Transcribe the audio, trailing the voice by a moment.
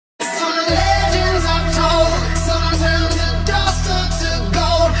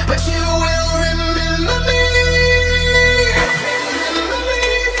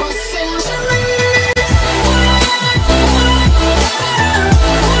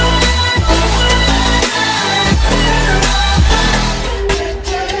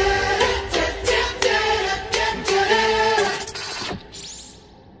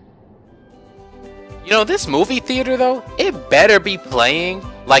know, this movie theater though, it better be playing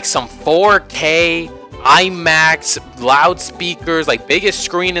like some 4K IMAX loudspeakers, like biggest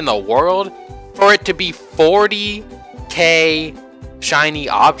screen in the world, for it to be 40K shiny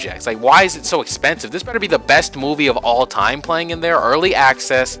objects. Like, why is it so expensive? This better be the best movie of all time playing in there. Early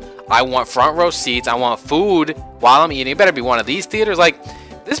access. I want front row seats. I want food while I'm eating. It better be one of these theaters. Like,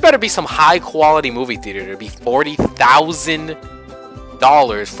 this better be some high quality movie theater to be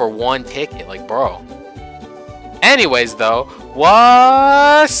 $40,000 for one ticket. Like, bro. Anyways, though,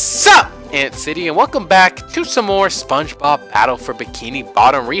 what's up, Ant City, and welcome back to some more SpongeBob Battle for Bikini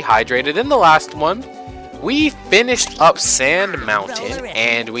Bottom Rehydrated. In the last one, we finished up Sand Mountain,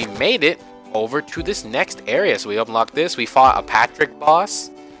 and we made it over to this next area. So we unlocked this. We fought a Patrick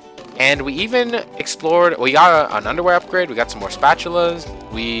boss, and we even explored. We got an underwear upgrade. We got some more spatulas.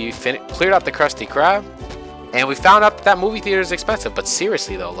 We cleared out the Krusty Krab, and we found out that movie theater is expensive. But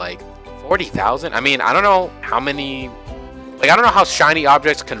seriously though, like 40,000. I mean, I don't know how many. Like, I don't know how shiny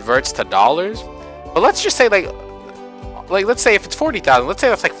objects converts to dollars, but let's just say like let's say if it's 40,000, let's say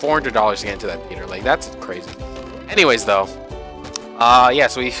that's like $400 to get into that theater. Like, that's crazy. Anyways, though, yeah,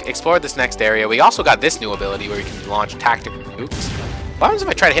 so we explored this next area. We also got this new ability where we can launch tactical nukes. What happens if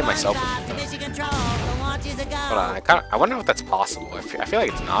I try to hit myself with it? Hold on, I wonder if that's possible. I feel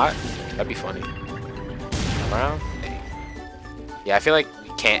like it's not. That'd be funny. Around? Yeah, I feel like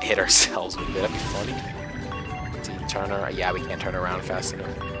we can't hit ourselves with it. That'd be funny. Turn around. Yeah, we can't turn around fast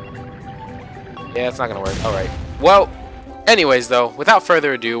enough. Yeah, it's not gonna work. All right. Well, anyways, though, without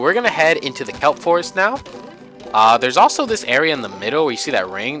further ado, we're gonna head into the kelp forest now. There's also this area in the middle where you see that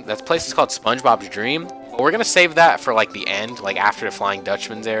ring. That place is called SpongeBob's Dream. But we're gonna save that for like the end, like after the Flying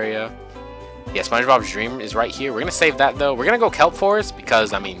Dutchman's area. Yeah, SpongeBob's Dream is right here. We're gonna save that though. We're gonna go kelp forest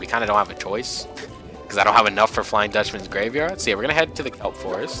because I mean we kind of don't have a choice because I don't have enough for Flying Dutchman's graveyard. So yeah, we're gonna head to the kelp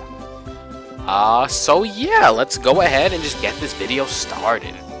forest. So yeah, let's go ahead and just get this video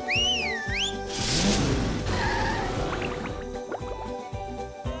started.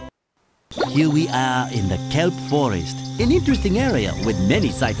 Here we are in the kelp forest, an interesting area with many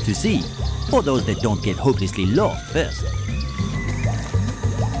sights to see, for those that don't get hopelessly lost first.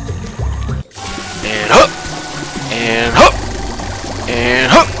 And hook! And hook!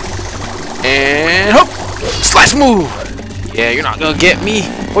 And hook! And hook! Slash move! Yeah, you're not gonna get me.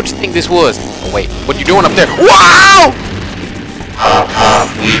 What you think this was? Oh wait, what you doing up there? Wow!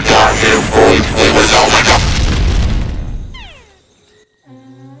 We got him, boys. It was all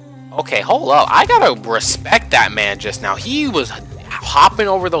Okay, hold up. I gotta respect that man just now. He was hopping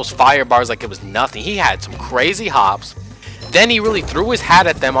over those fire bars like it was nothing. He had some crazy hops. Then he really threw his hat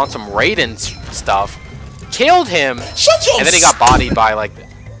at them on some Raiden stuff. Killed him. And then he got bodied by like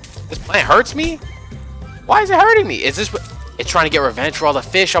this plant hurts me? Why is it hurting me? Is this it's trying to get revenge for all the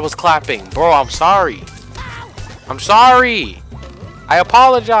fish I was clapping. Bro, I'm sorry. I'm sorry. I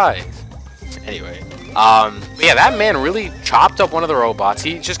apologize. Anyway, but yeah, that man really chopped up one of the robots.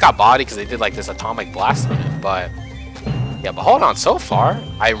 He just got bodied because they did like this atomic blast on him. But yeah, but hold on. So far,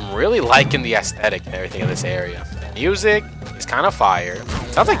 I'm really liking the aesthetic and everything of this area. The music is kind of fire.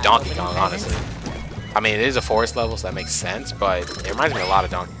 Sounds like Donkey Kong, honestly. I mean, it is a forest level, so that makes sense, but it reminds me a lot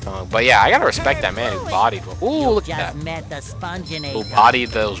of Donkey Kong. But yeah, I gotta respect that man who bodied. Ooh, look at that. Who bodied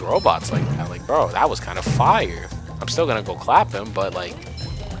those robots like that. Like, bro, that was kind of fire. I'm still gonna go clap him, but like,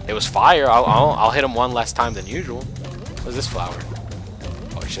 it was fire. I'll hit him one less time than usual. What's this flower?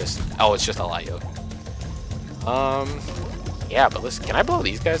 Oh, it's just a light. Okay. Yeah, but listen, can I blow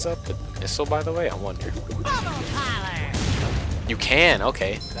these guys up with missile, by the way? I wonder. You can,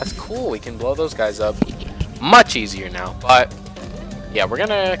 okay. That's cool. We can blow those guys up much easier now. But yeah, we're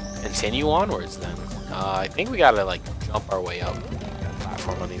gonna continue onwards then. I think we gotta like jump our way up.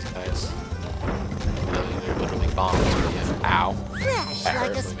 Platform on these guys. They're literally bombs. Yeah. Ow. That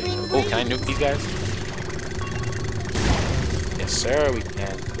hurt. Oh, can I nuke these guys? Yes, sir, we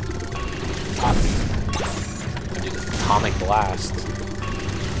can. Do the atomic blast.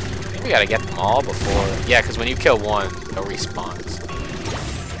 We gotta get them all before. Yeah, because when you kill one, they'll respawn.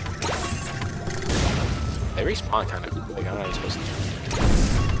 They respawn kind of quick. I'm not supposed to.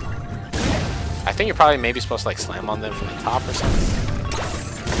 I think you're probably maybe supposed to like slam on them from the top or something.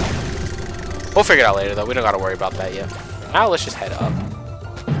 We'll figure it out later though. We don't gotta worry about that yet. Now let's just head up.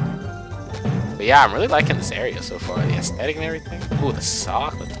 But yeah, I'm really liking this area so far. The aesthetic and everything. Ooh, the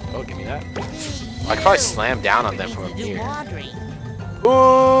sock. Let's go. Give me that. Oh, I could probably slam down on them from up here.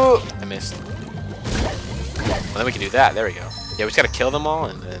 Ooh! I missed. Well, then we can do that. There we go. Yeah, we just gotta kill them all,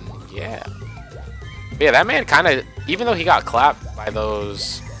 and then, yeah. But yeah, that man kind of, even though he got clapped by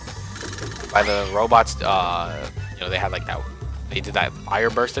those, by the robots, you know, they had like that they did that fire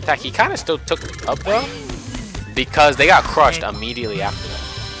burst attack. He kind of still took it up though, because they got crushed immediately after that.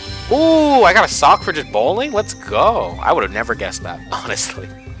 Ooh, I got a sock for just bowling? Let's go. I would have never guessed that, honestly.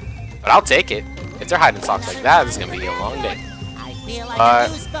 But I'll take it. If they're hiding socks like that, this is gonna be a long day.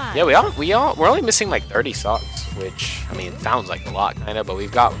 Yeah, we're only missing like 30 socks, which, I mean, sounds like a lot, kind of, but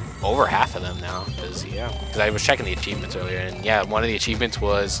we've got over half of them now. Because I was checking the achievements earlier, and yeah, one of the achievements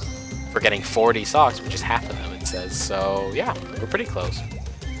was for getting 40 socks, which is half of them, it says. So yeah, we're pretty close.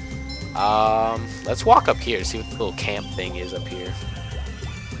 Let's walk up here to see what the little camp thing is up here.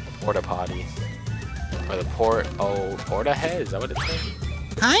 Porta potty. Or the porta head? Is that what it says?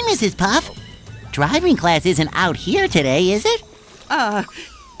 Hi, Mrs. Puff. Driving class isn't out here today, is it?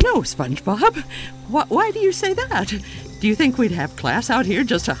 No, SpongeBob. Why do you say that? Do you think we'd have class out here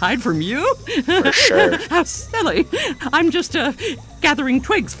just to hide from you? For sure. How silly. I'm just, gathering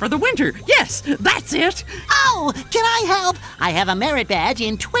twigs for the winter. Yes, that's it. Oh, can I help? I have a merit badge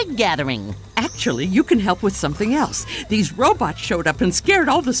in twig gathering. Actually, you can help with something else. These robots showed up and scared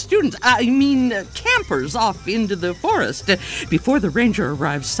all the students, campers off into the forest. Before the ranger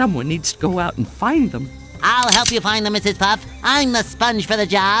arrives, someone needs to go out and find them. I'll help you find them, Mrs. Puff. I'm the sponge for the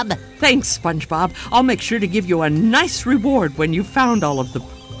job. Thanks, SpongeBob. I'll make sure to give you a nice reward when you've found all of them.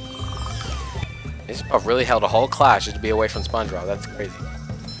 Mrs. Puff really held a whole class just to be away from SpongeBob. That's crazy.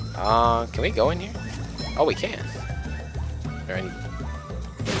 Can we go in here? Oh, we can. Is there any...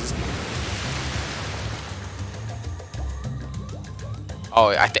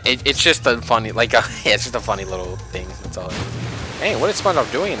 Oh, it's just a funny, like, it's just a funny little thing. That's all it is. Hey, what is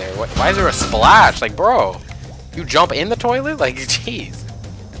SpongeBob doing in there? Why is there a splash? Like, bro, you jump in the toilet? Like, jeez.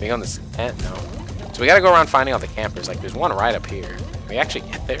 Can we go in this tent? No. So we gotta go around finding all the campers. Like, there's one right up here. Can we actually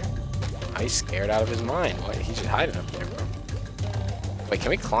get there? Oh, he's scared out of his mind. What? He's just hiding up there, bro. Wait, can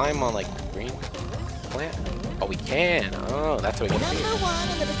we climb on, like, the green plant? Oh, we can. Oh, that's what we can do. Number one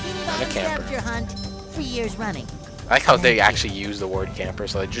in the Bikini Bottom scavenger hunt, 3 years running. I like how they actually use the word camper.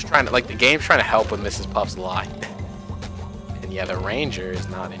 So they're just trying to, like, the game's trying to help with Mrs. Puff's lie. And yeah, the ranger is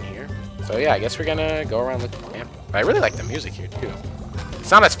not in here. So yeah, I guess we're gonna go around looking for camper. But I really like the music here too. It's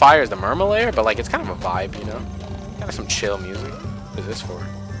not as fire as the Mermalair, but like it's kind of a vibe, you know? Kind of some chill music. What is this for?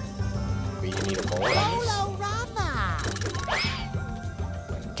 We need a bowl on this.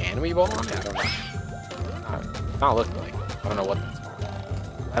 Can we bowl on it? I don't know. It's not looking like it. I don't know what that's for.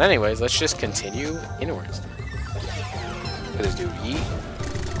 But anyways, let's just continue inwards. Look at this dude eat.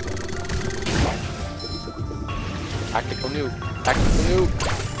 Tactical nuke. Tactical nuke.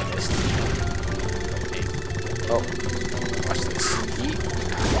 I missed. Oh. Watch this.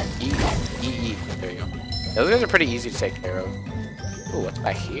 Eat. There you go. Those guys are pretty easy to take care of. Ooh, what's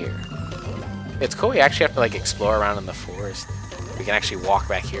back here? It's cool. We actually have to like explore around in the forest. We can actually walk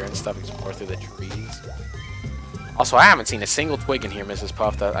back here and stuff, explore through the trees. Also, I haven't seen a single twig in here, Mrs.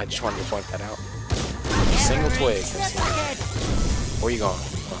 Puff. I just wanted to point that out. A single twig. Where are you going?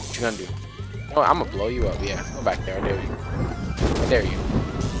 What you gonna do? Oh, I'm gonna blow you up. Yeah, go back there. I dare you. I dare you.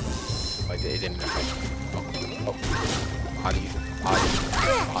 Oh, it didn't affect me. Oh. Body.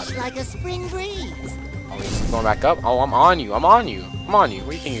 Like a spring breeze. Oh, he's going back up. Oh, I'm on you. Where do you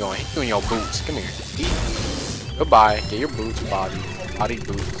think you're going? You and your boots. Come here. Eat. Goodbye. Get your boots, body. Body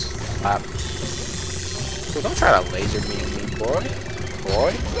boots. Slap. Dude, don't try to laser beam me, boy.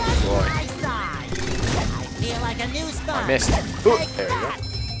 Boy. I feel like a new I missed. Ooh, there we go.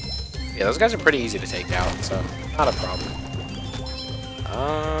 Yeah, those guys are pretty easy to take out, so not a problem.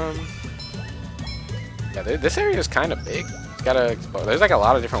 Yeah, this area is kind of big. It's gotta explore. There's like a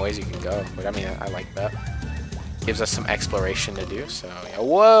lot of different ways you can go, but I mean, I like that. Gives us some exploration to do. So yeah,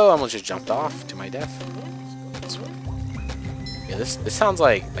 whoa! I almost just jumped off to my death. Let's go this way. Yeah, this sounds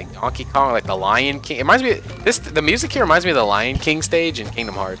like Donkey Kong, like the Lion King. It reminds me. The music here reminds me of the Lion King stage in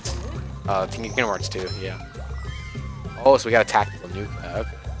Kingdom Hearts. Kingdom Hearts 2. Yeah. Oh, so we got a tactical nuke.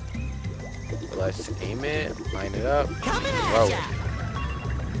 Okay. Let's aim it, line it up. Whoa.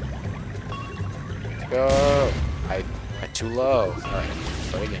 Let's go. I went too low. Alright,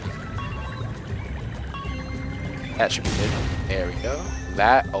 try again. That should be good. There we go.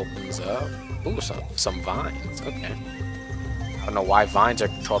 That opens up. Ooh, some vines. Okay. I don't know why vines are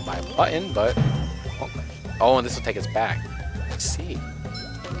controlled by a button, but... Oh, and this will take us back. Let's see.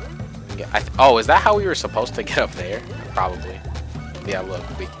 Oh, is that how we were supposed to get up there? Probably. Yeah, look.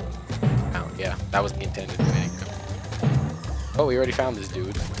 We can... Yeah, that was the intended way to go. Oh, we already found this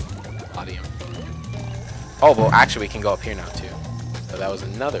dude. Body him. Oh, well, actually, we can go up here now, too. So that was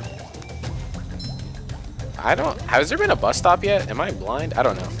another. Has there been a bus stop yet? Am I blind? I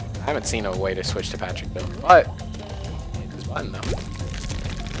don't know. I haven't seen a way to switch to Patrickville. But, hit this button, though.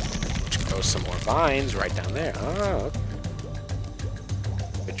 Which goes some more vines right down there. Oh, okay.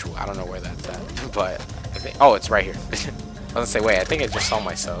 ritual. I don't know where that's at, but I think, oh, it's right here. I was gonna say, wait, I think I just saw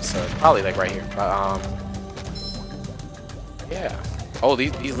myself, so it's probably like right here. But yeah. Oh,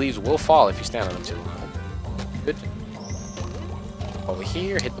 these leaves will fall if you stand on them too long. Good. Over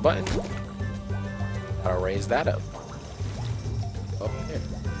here, hit the button. I'll raise that up. Over here.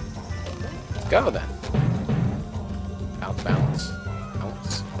 Let's go then. Bounce, bounce,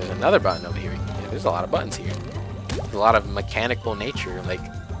 bounce. There's another button over here. Yeah, there's a lot of buttons here. There's a lot of mechanical nature. Like,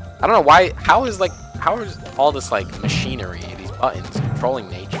 I don't know why. How is all this like machinery, these buttons, controlling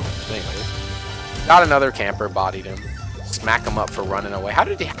nature? Anyways, got another camper, bodied him. Smack him up for running away. How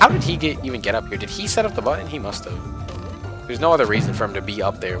did he even get up here? Did he set up the button? He must have. There's no other reason for him to be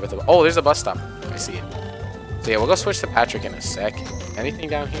up there with a... Oh, there's a bus stop. I see it. So yeah, we'll go switch to Patrick in a sec. Anything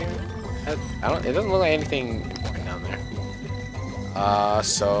down here? It doesn't look like anything important down there.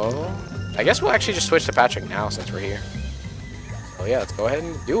 So I guess we'll actually just switch to Patrick now since we're here. So yeah, let's go ahead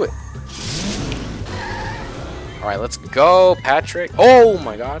and do it. All right, let's go, Patrick. Oh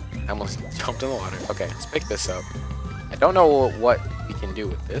my God, I almost jumped in the water. Okay, let's pick this up. I don't know what we can do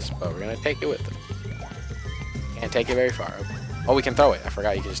with this, but we're gonna take it with us. Can't take it very far. Oh, we can throw it. I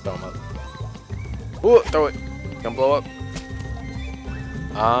forgot you can just throw them up. Ooh, throw it. Don't blow up.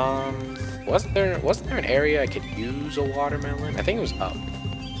 Wasn't there an area I could use a watermelon? I think it was up. I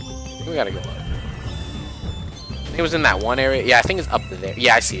think we gotta go up. I think it was in that one area. Yeah, I think it's up there.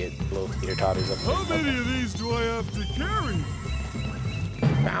 Yeah, I see it. Little teeter totters up there. How many of these do I have to carry?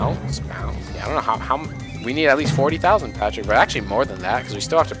 Bounce, bounce. Yeah, I don't know how we need at least 40,000, Patrick, but actually more than that because we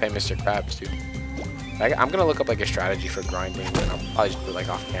still have to pay Mr. Krabs too. I'm gonna look up like a strategy for grinding, and I'll probably just do it like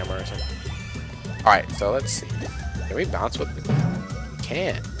off camera or something. All right, so let's see. Can we bounce with the? We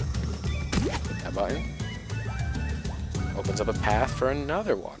can. That button opens up a path for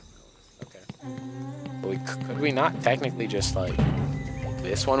another one. Okay. But could we not technically just like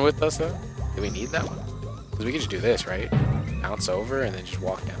this one with us though? Do we need that one? Because we could just do this, right? Bounce over and then just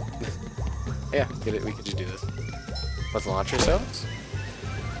walk down. Yeah, we could just do this. Let's launch ourselves.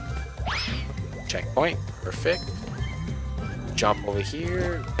 Checkpoint. Perfect. Jump over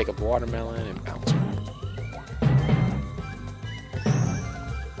here, pick up watermelon, and bounce.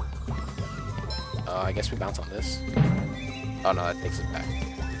 I guess we bounce on this. Oh no, that takes us back.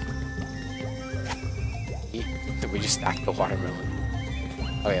 We just stacked the watermelon.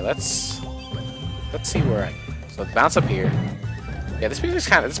 Okay, let's see where I. So bounce up here. Yeah, this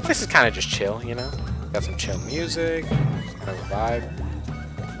place is kind of just chill, you know. Got some chill music, kind of a vibe.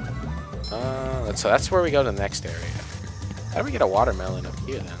 So that's where we go to the next area. How do we get a watermelon up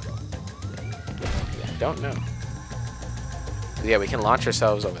here then? Yeah, I don't know. Yeah, we can launch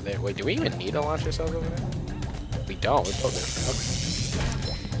ourselves over there. Wait, do we even need to launch ourselves over there? We don't. We're both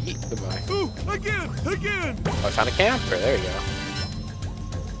there. Okay. Yeet, goodbye. Ooh, again! Oh, I found a camper. There we go.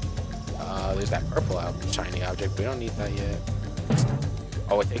 There's that purple shiny object. We don't need that yet.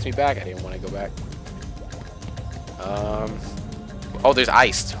 Oh, it takes me back. I didn't want to go back. Oh, there's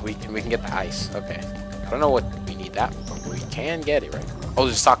ice. We can get the ice. Okay. I don't know what we need that for, but we can get it, right? Oh,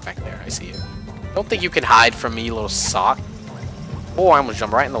 there's a sock back there. I see it. Don't think you can hide from me, little sock. Oh, I almost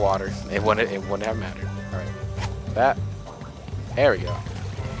jumped right in the water. It wouldn't have mattered. All right. That. There we go.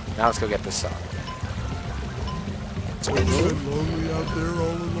 Now let's go get this sock. Is it lonely out there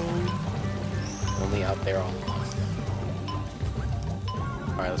all alone? Only out there all alone.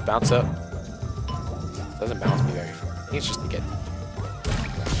 All right, let's bounce up. It doesn't bounce me very far. I think it's just to get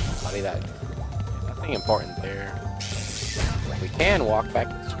body that. Nothing important there. We can walk back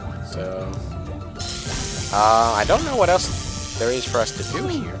this way. So I don't know what else there is for us to do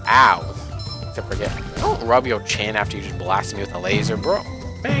here. Ow. To forget. Don't rub your chin after you just blasted me with a laser, bro.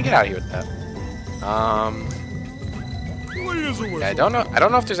 Man, get out of here with that. Yeah, I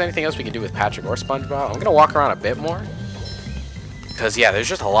don't know if there's anything else we can do with Patrick or SpongeBob. I'm gonna walk around a bit more. Because yeah, there's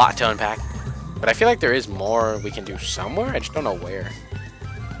just a lot to unpack. But I feel like there is more we can do somewhere. I just don't know where.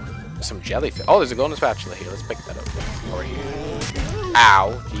 There's some jellyfish. Oh, there's a golden spatula here. Let's pick that up. Over here.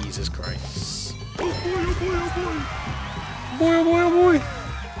 Ow. Jesus Christ. Oh boy, oh boy, oh boy. Boy, oh boy, oh boy.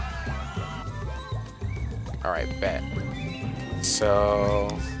 Alright, bet. So,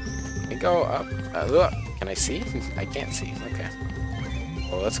 we go up. Look, can I see? I can't see. Okay.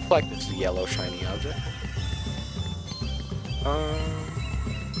 Well, let's collect this yellow shiny object.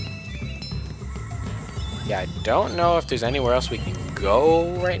 Yeah, I don't know if there's anywhere else we can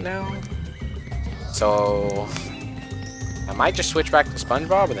go right now. So, I might just switch back to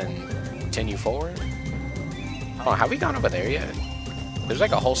SpongeBob and then continue forward. Oh, have we gone over there yet? There's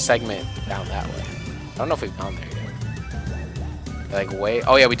like a whole segment down that way. I don't know if we've gone there yet. Like way.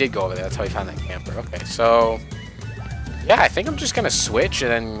 Oh yeah, we did go over there. That's how we found that camper. Okay, so Yeah, I think I'm just gonna switch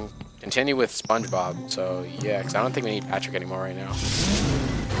and then continue with SpongeBob. So yeah, because I don't think we need Patrick anymore right now.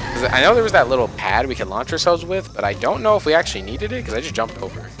 'Cause I know there was that little pad we could launch ourselves with, but I don't know if we actually needed it because I just jumped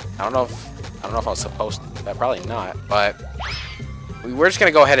over. I don't know if I was supposed to do that. Probably not. But we're just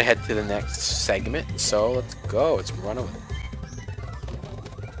gonna go ahead and head to the next segment. So let's go. Let's run over.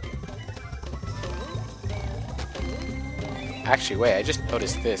 Actually, wait. I just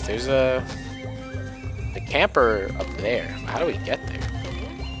noticed this. There's the camper up there. How do we get there?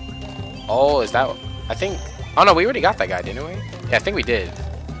 Oh, is that? I think. Oh no, we already got that guy, didn't we? Yeah, I think we did.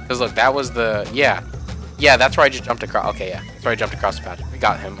 Cause look, that was the yeah. That's where I just jumped across. Okay, yeah, that's where I jumped across the patch. We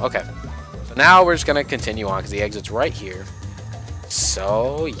got him. Okay. So now we're just gonna continue on because the exit's right here.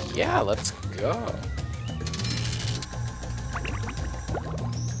 So yeah, let's go.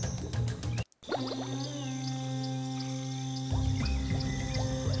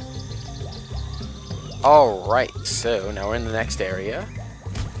 Alright, so now we're in the next area.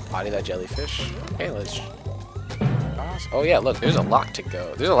 Body that jellyfish. Okay, let's... Oh yeah, look, there's a lot to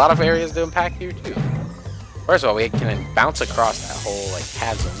go. There's a lot of areas to unpack here, too. First of all, we can bounce across that whole, like,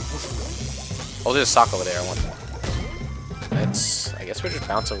 chasm. Oh, there's a sock over there. I want that. Let's... I guess we're just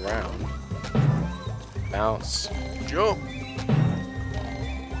bouncing around. Bounce. Jump!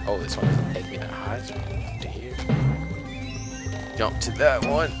 Oh, this one doesn't take me that high, so to here. Jump to that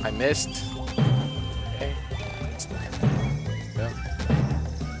one. I missed. Okay. Jump.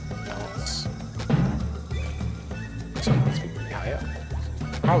 Bounce. So it makes me pretty high up.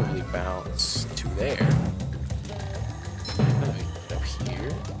 Probably bounce to there. Then we can get up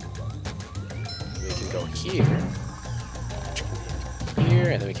here. We can go here. Here,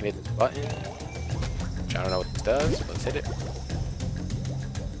 and then we can hit this button. Which I don't know what this does, but let's hit it.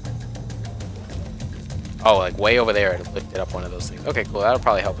 Oh, like way over there, it lifted up one of those things. Okay, cool. That'll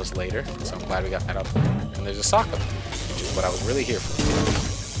probably help us later. So I'm glad we got that up. And there's a sock up, which is what I was really here for.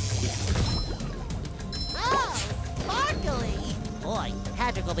 Oh, sparkly! Boy,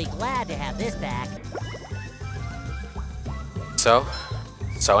 Patrick will be glad to have this back. So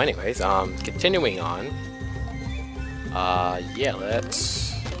anyways, continuing on. Yeah,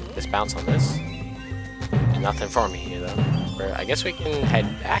 let's bounce on this. Nothing for me here though. I guess we can head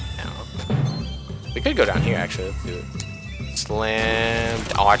back now. We could go down here actually. Let's do it. Slam.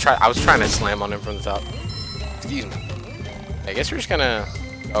 Oh, I was trying to slam on him from the top. Excuse me. I guess we're just gonna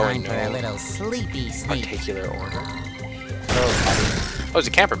go in Time for a little sleepy sleep. particular order. Oh, there's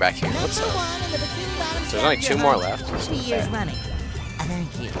a camper back here. What's up? So there's only 2 more left. 3 years running.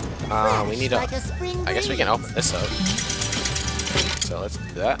 Thank you. We need Like a. a spring I guess we can open this up. So let's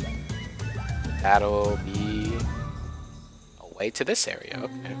do that. That'll be a way to this area.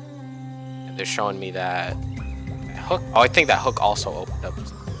 Okay. And they're showing me that hook. Oh, I think that hook also opened up.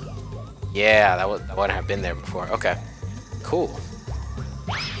 Yeah, that wouldn't have been there before. Okay. Cool.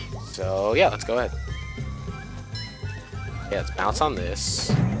 So yeah, let's go ahead. Yeah, let's bounce on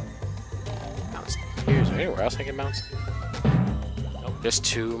this. Bounce here. Is there anywhere else I can bounce? Nope, just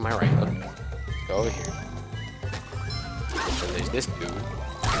to my right. Okay. Go over here. So there's this dude.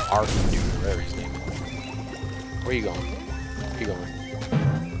 Arf dude, whatever his name is. Where you going? Where you going?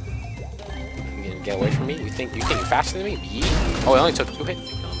 You gonna get away from me? You think you're faster than me? Yeet. Oh, it only took 2 hits.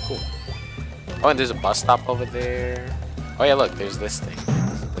 Oh, cool. Oh, and there's a bus stop over there. Oh yeah, look, there's this thing.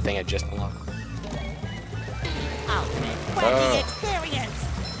 The thing I just unlocked. Ultimate experience.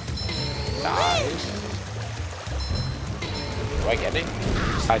 Dies. Do I get it?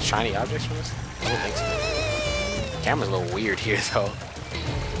 Besides shiny objects from this? I don't think so. The camera's a little weird here though.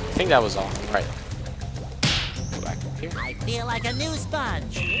 I think that was all. Right. Go back up here. I feel like a new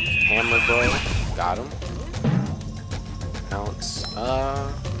sponge. Hammer bro. Got him. Bounce.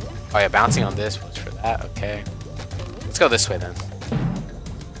 Oh yeah, bouncing on this was for that. Okay. Let's go this way then.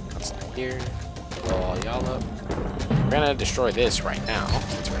 Bounce here. Blow all y'all up. We're gonna destroy this right now.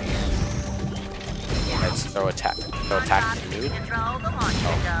 It's right here. Let's throw attack. Throw attack to the dude. Oh.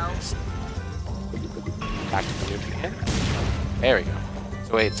 Attack to the dude again. There we go.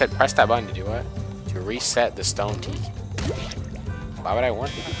 So wait, it said press that button to do what? To reset the stone tiki. Why would I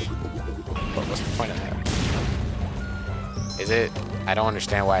want that? What's the point of that? Is it? I don't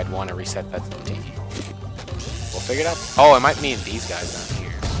understand why I'd want to reset that stone tiki. We'll figure it out. Oh, it might mean these guys down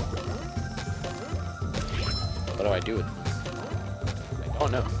here. What do I do with them? I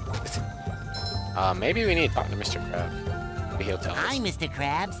don't know. Maybe we need to talk to Mr. Krabs. Maybe he'll tell us. Hi, Mr.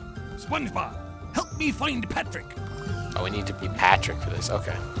 Krabs. SpongeBob, help me find Patrick. Oh, we need to be Patrick for this.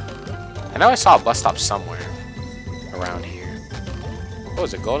 Okay. I know I saw a bus stop somewhere around here. Oh,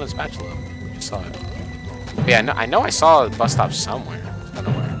 it's a golden spatula. I just saw it. But yeah, I know I saw a bus stop somewhere. I don't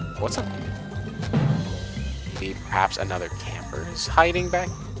know where. What's up? maybe perhaps another camper is hiding back.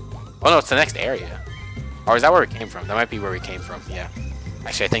 Oh no, it's the next area. Or is that where we came from? That might be where we came from, yeah.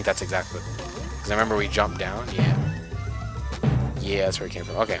 Actually, I think that's exactly. Because I remember we jumped down, yeah. Yeah, that's where we came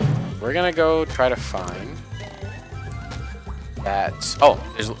from. Okay, we're gonna go try to find that. Oh,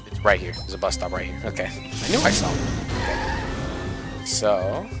 it's right here. There's a bus stop right here. Okay, I knew I saw it. Okay.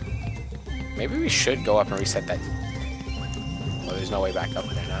 So maybe we should go up and reset that. Well, there's no way back up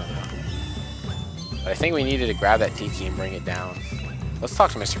there now, though. But I think we needed to grab that tiki and bring it down. Let's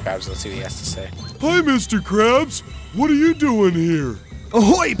talk to Mr. Krabs. Let's see what he has to say. Hi, Mr. Krabs. What are you doing here?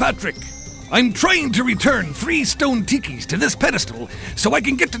 Ahoy, Patrick! I'm trying to return 3 stone tikis to this pedestal so I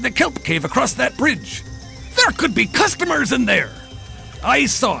can get to the kelp cave across that bridge. There could be customers in there. I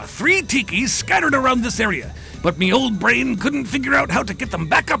saw 3 tikis scattered around this area, but me old brain couldn't figure out how to get them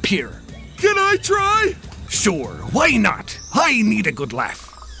back up here. Can I try? Sure, why not? I need a good laugh.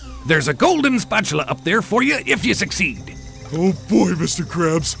 There's a golden spatula up there for you if you succeed. Oh boy, Mr.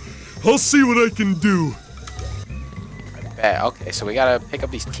 Krabs. I'll see what I can do. I bet. Okay, so we gotta pick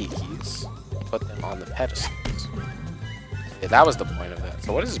up these tikis, put them on the pedestals. Yeah, that was the point of that.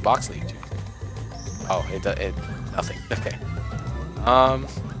 So what does this box lead to? Oh, it nothing. Okay.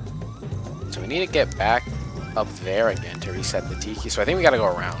 So we need to get back up there again to reset the tiki. So I think we gotta go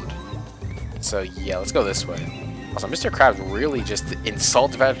around. So yeah, let's go this way. Also, Mr. Krabs really just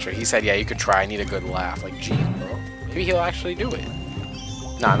insulted Patrick. He said, yeah, you could try. I need a good laugh. Like, geez, bro. Maybe he'll actually do it.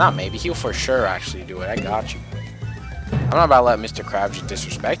 Nah, not maybe. He'll for sure actually do it. I got you. I'm not about to let Mr. Krabs just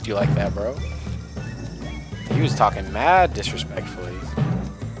disrespect you like that, bro. He was talking mad disrespectfully.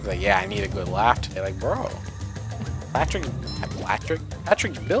 He was like, yeah, I need a good laugh today. Like, bro. Patrick's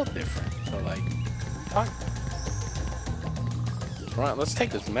built different. So, like, talk. Right, let's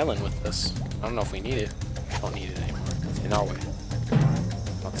take this melon with us. I don't know if we need it. I don't need it anymore. It's in our way.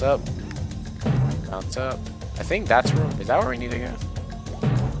 Bounce up. Bounce up. I think that's where... Is that where we need to go?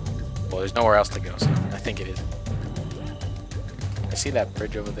 Well, there's nowhere else to go, so I think it is. I see that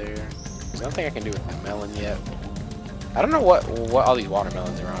bridge over there. There's nothing I can do with that melon yet. I don't know what all these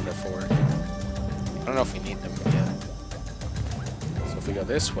watermelons around are for. I don't know if we need them yet. So if we go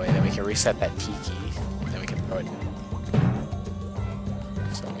this way, then we can reset that tiki. Then we can throw it down.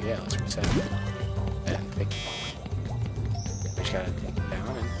 So yeah, let's reset it. And pick it. We just gotta take it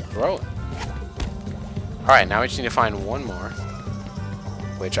down and throw it. Alright, now we just need to find one more.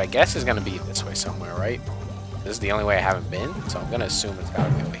 Which I guess is gonna be this way somewhere, right? This is the only way I haven't been, so I'm gonna assume it's gotta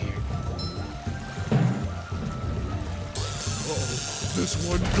be over here. This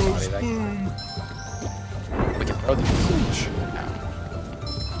one goes boom. We can throw the cooch out.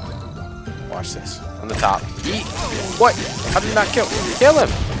 Watch this. On the top. Eat! What? How did you not kill? Kill him!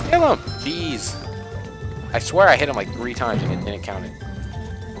 Kill him! Jeez. I swear I hit him like 3 times and it didn't count it.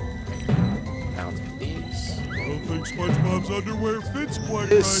 Bounce these. I don't think SpongeBob's underwear fits quite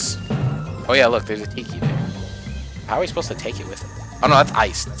This. right. Oh yeah, look, there's a tiki there. How are we supposed to take it with it? Oh no, that's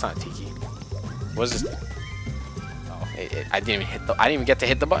ice. That's not a tiki. What is this? Oh, I didn't even get to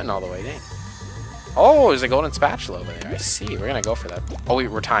hit the button all the way. Dang. Oh, there's a golden spatula over there. I see. We're gonna go for that. Oh,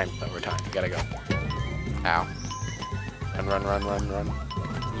 we're timed. No, we're timed. We gotta go. Ow. Run, run, run, run, run.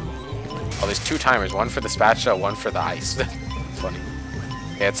 Oh, there's 2 timers. One for the spatula, one for the ice. Funny.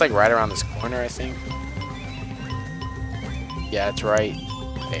 Yeah, it's like right around this corner, I think. Yeah, it's right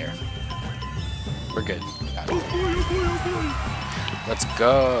there. We're good. Got it. Let's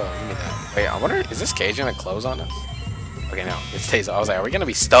go. Give me that. Wait, I wonder, is this cage gonna close on us? Okay, no. It stays. I was like, are we gonna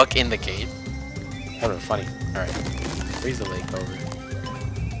be stuck in the cage? That would be funny. Alright. Freeze the lake over.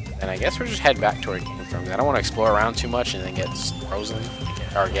 And I guess we'll just head back to where it came from. I don't want to explore around too much and then get frozen.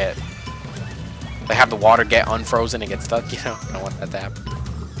 Or get... Like, have the water get unfrozen and get stuck, you know? I don't want that to happen.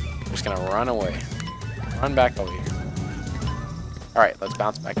 I'm just gonna run away. Run back over here. Alright, let's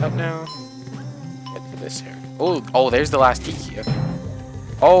bounce back up now. Get to this area. Oh, there's the last tiki. Okay.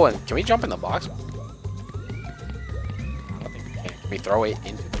 Oh, and can we jump in the box? I don't think we can. Can we throw it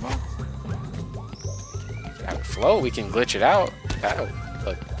into the box? Have it flow, we can glitch it out. Oh,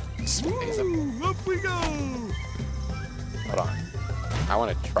 look. Woo, up we go! Hold on. I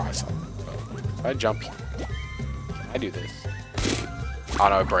want to try something. If I jump here, can I do this? Oh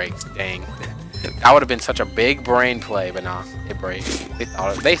no, it breaks. Dang. That would have been such a big brain play, but nah, it breaks.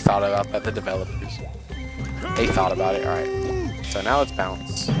 They thought about that, the developers. They thought about it, alright. So now let's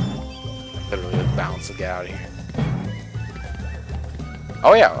bounce. Literally, let's bounce and get out of here.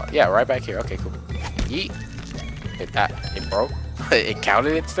 Oh yeah, right back here. Okay, cool. Yeet. It broke. It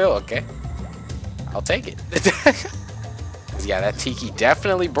counted it still? Okay. I'll take it. Yeah, that tiki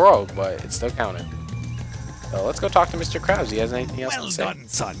definitely broke, but it still counted. So let's go talk to Mr. Krabs. He has anything else Well to say? done,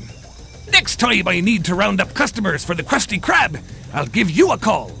 son. Next time I need to round up customers for the Krusty Krab, I'll give you a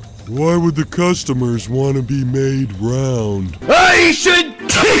call. Why would the customers want to be made round? I should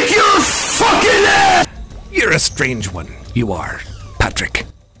kick your fucking ass! You're a strange one, you are, Patrick.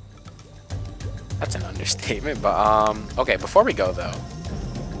 That's an understatement, but okay, before we go though,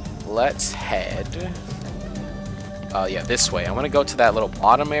 let's head yeah, this way. I want to go to that little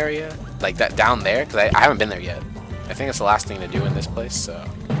bottom area, like that down there, because I haven't been there yet. I think it's the last thing to do in this place, so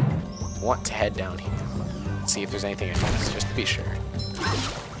I want to head down here. See if there's anything I missed, just to be sure.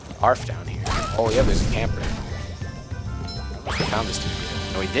 Arf down here. Oh yeah, there's a camper. I don't know if we found this dude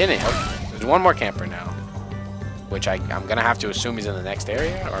yet. No, we didn't. Okay. There's one more camper now, which I'm gonna have to assume he's in the next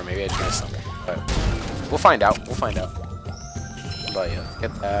area, or maybe I just missed something. But we'll find out. We'll find out. But yeah,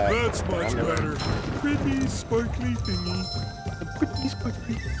 get that. That's much better. Pretty sparkly thingy. Pretty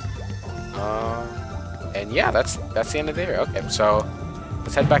sparkly. And yeah, that's the end of the area. Okay, so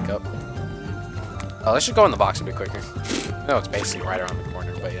let's head back up. Let's just go in the box a bit quicker. No, it's basically right around the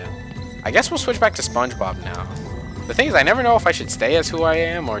corner, but yeah. I guess we'll switch back to SpongeBob now. The thing is, I never know if I should stay as who I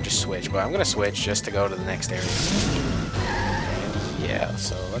am or just switch, but I'm gonna switch just to go to the next area. And yeah,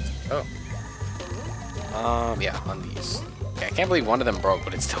 so let's go. Yeah, on these. Okay, I can't believe one of them broke,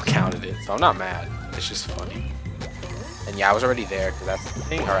 but it still counted it, so I'm not mad. It's just funny. And yeah, I was already there, because that's the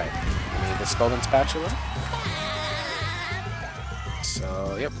thing. Alright, we need this golden spatula.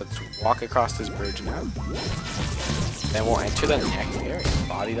 So, yep, let's walk across this bridge now. Then we'll enter the next area.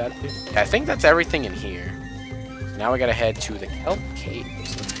 Body that dude. Yeah, I think that's everything in here. So now we gotta head to the kelp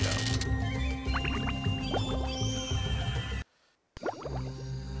caves. Let's go.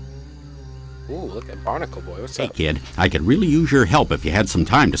 Ooh, look at Barnacle Boy. What's Hey, up? kid, I could really use your help if you had some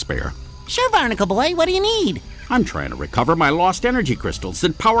time to spare. Sure, Barnacle Boy, what do you need? I'm trying to recover my lost energy crystals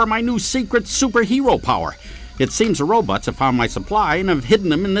that power my new secret superhero power. It seems the robots have found my supply and have hidden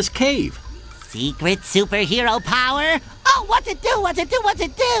them in this cave. Secret superhero power? Oh, what's it do? What's it do? What's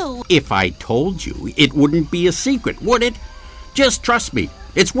it do? If I told you, it wouldn't be a secret, would it? Just trust me.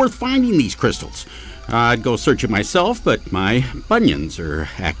 It's worth finding these crystals. I'd go searching myself, but my bunions are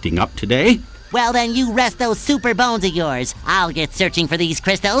acting up today. Well, then you rest those super bones of yours. I'll get searching for these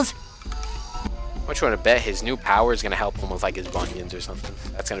crystals. How much you want to bet his new power is gonna help him with like his bunions or something?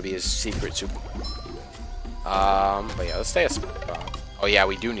 That's gonna be his secret super. But yeah, let's stay at SpongeBob. Oh yeah,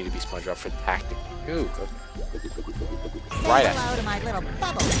 we do need to be SpongeBob for the tactic. Ooh, good. Right at Hello to my little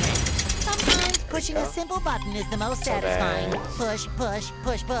bubble trick. Sometimes pushing a simple button is the most So satisfying. then- Push, push,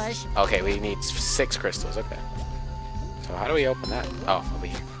 push, push. Okay, we need 6 crystals. Okay. So how do we open that? Oh, over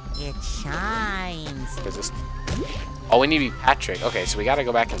here. It shines. Where's this? Oh, we need to be Patrick. Okay, so we gotta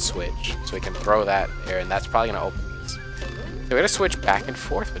go back and switch, so we can throw that there, and that's probably gonna open these. So we gotta switch back and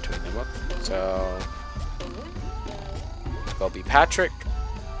forth between them. Okay. So go be Patrick.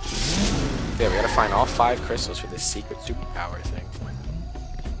 Yeah, we gotta find all 5 crystals for this secret superpower thing.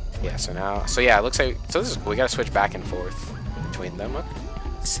 Yeah, so yeah, it looks like, so this is cool. We gotta switch back and forth between them. Okay.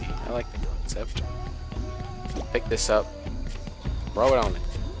 Let's see, I like the concept. Pick this up, throw it on it.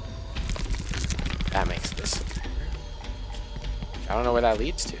 That makes this. I don't know where that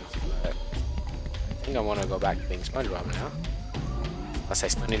leads to, but I think I want to go back to being SpongeBob now. Unless I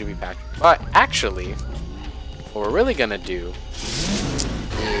still need to be Patrick. But actually, what we're really gonna do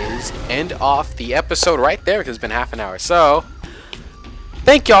is end off the episode right there because it's been half an hour. So,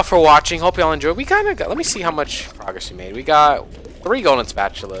 thank y'all for watching. Hope y'all enjoyed. We kind of got, let me see how much progress we made. We got 3 golden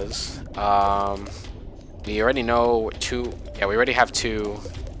spatulas. We already know 2. Yeah, we already have 2.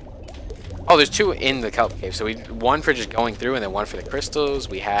 Oh, there's 2 in the kelp cave. So we 1 for just going through and then 1 for the crystals.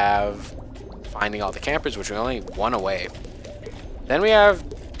 We have finding all the campers, which we only 1 away. Then we have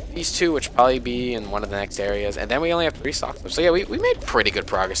these 2, which will probably be in one of the next areas. And then we only have 3 socks left. So yeah, we made pretty good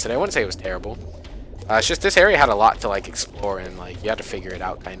progress today. I wouldn't say it was terrible. It's just this area had a lot to like explore and like you had to figure it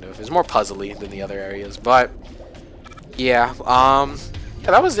out kind of. It's more puzzly than the other areas. But yeah,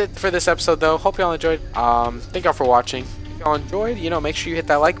 yeah, that was it for this episode though. Hope y'all enjoyed. Thank y'all for watching. If y'all enjoyed, you know, make sure you hit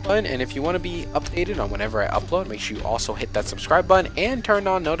that like button. And if you want to be updated on whenever I upload, make sure you also hit that subscribe button and turn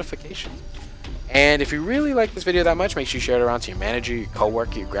on notifications. And if you really like this video that much, make sure you share it around to your manager, your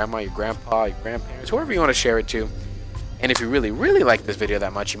coworker, your grandma, your grandpa, your grandparents, whoever you want to share it to. And if you really, really like this video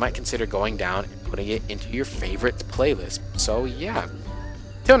that much, you might consider going down and putting it into your favorite playlist. So yeah.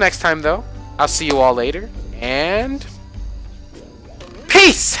 Till next time though, I'll see you all later. And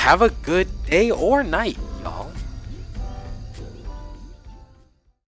peace! Have a good day or night, y'all.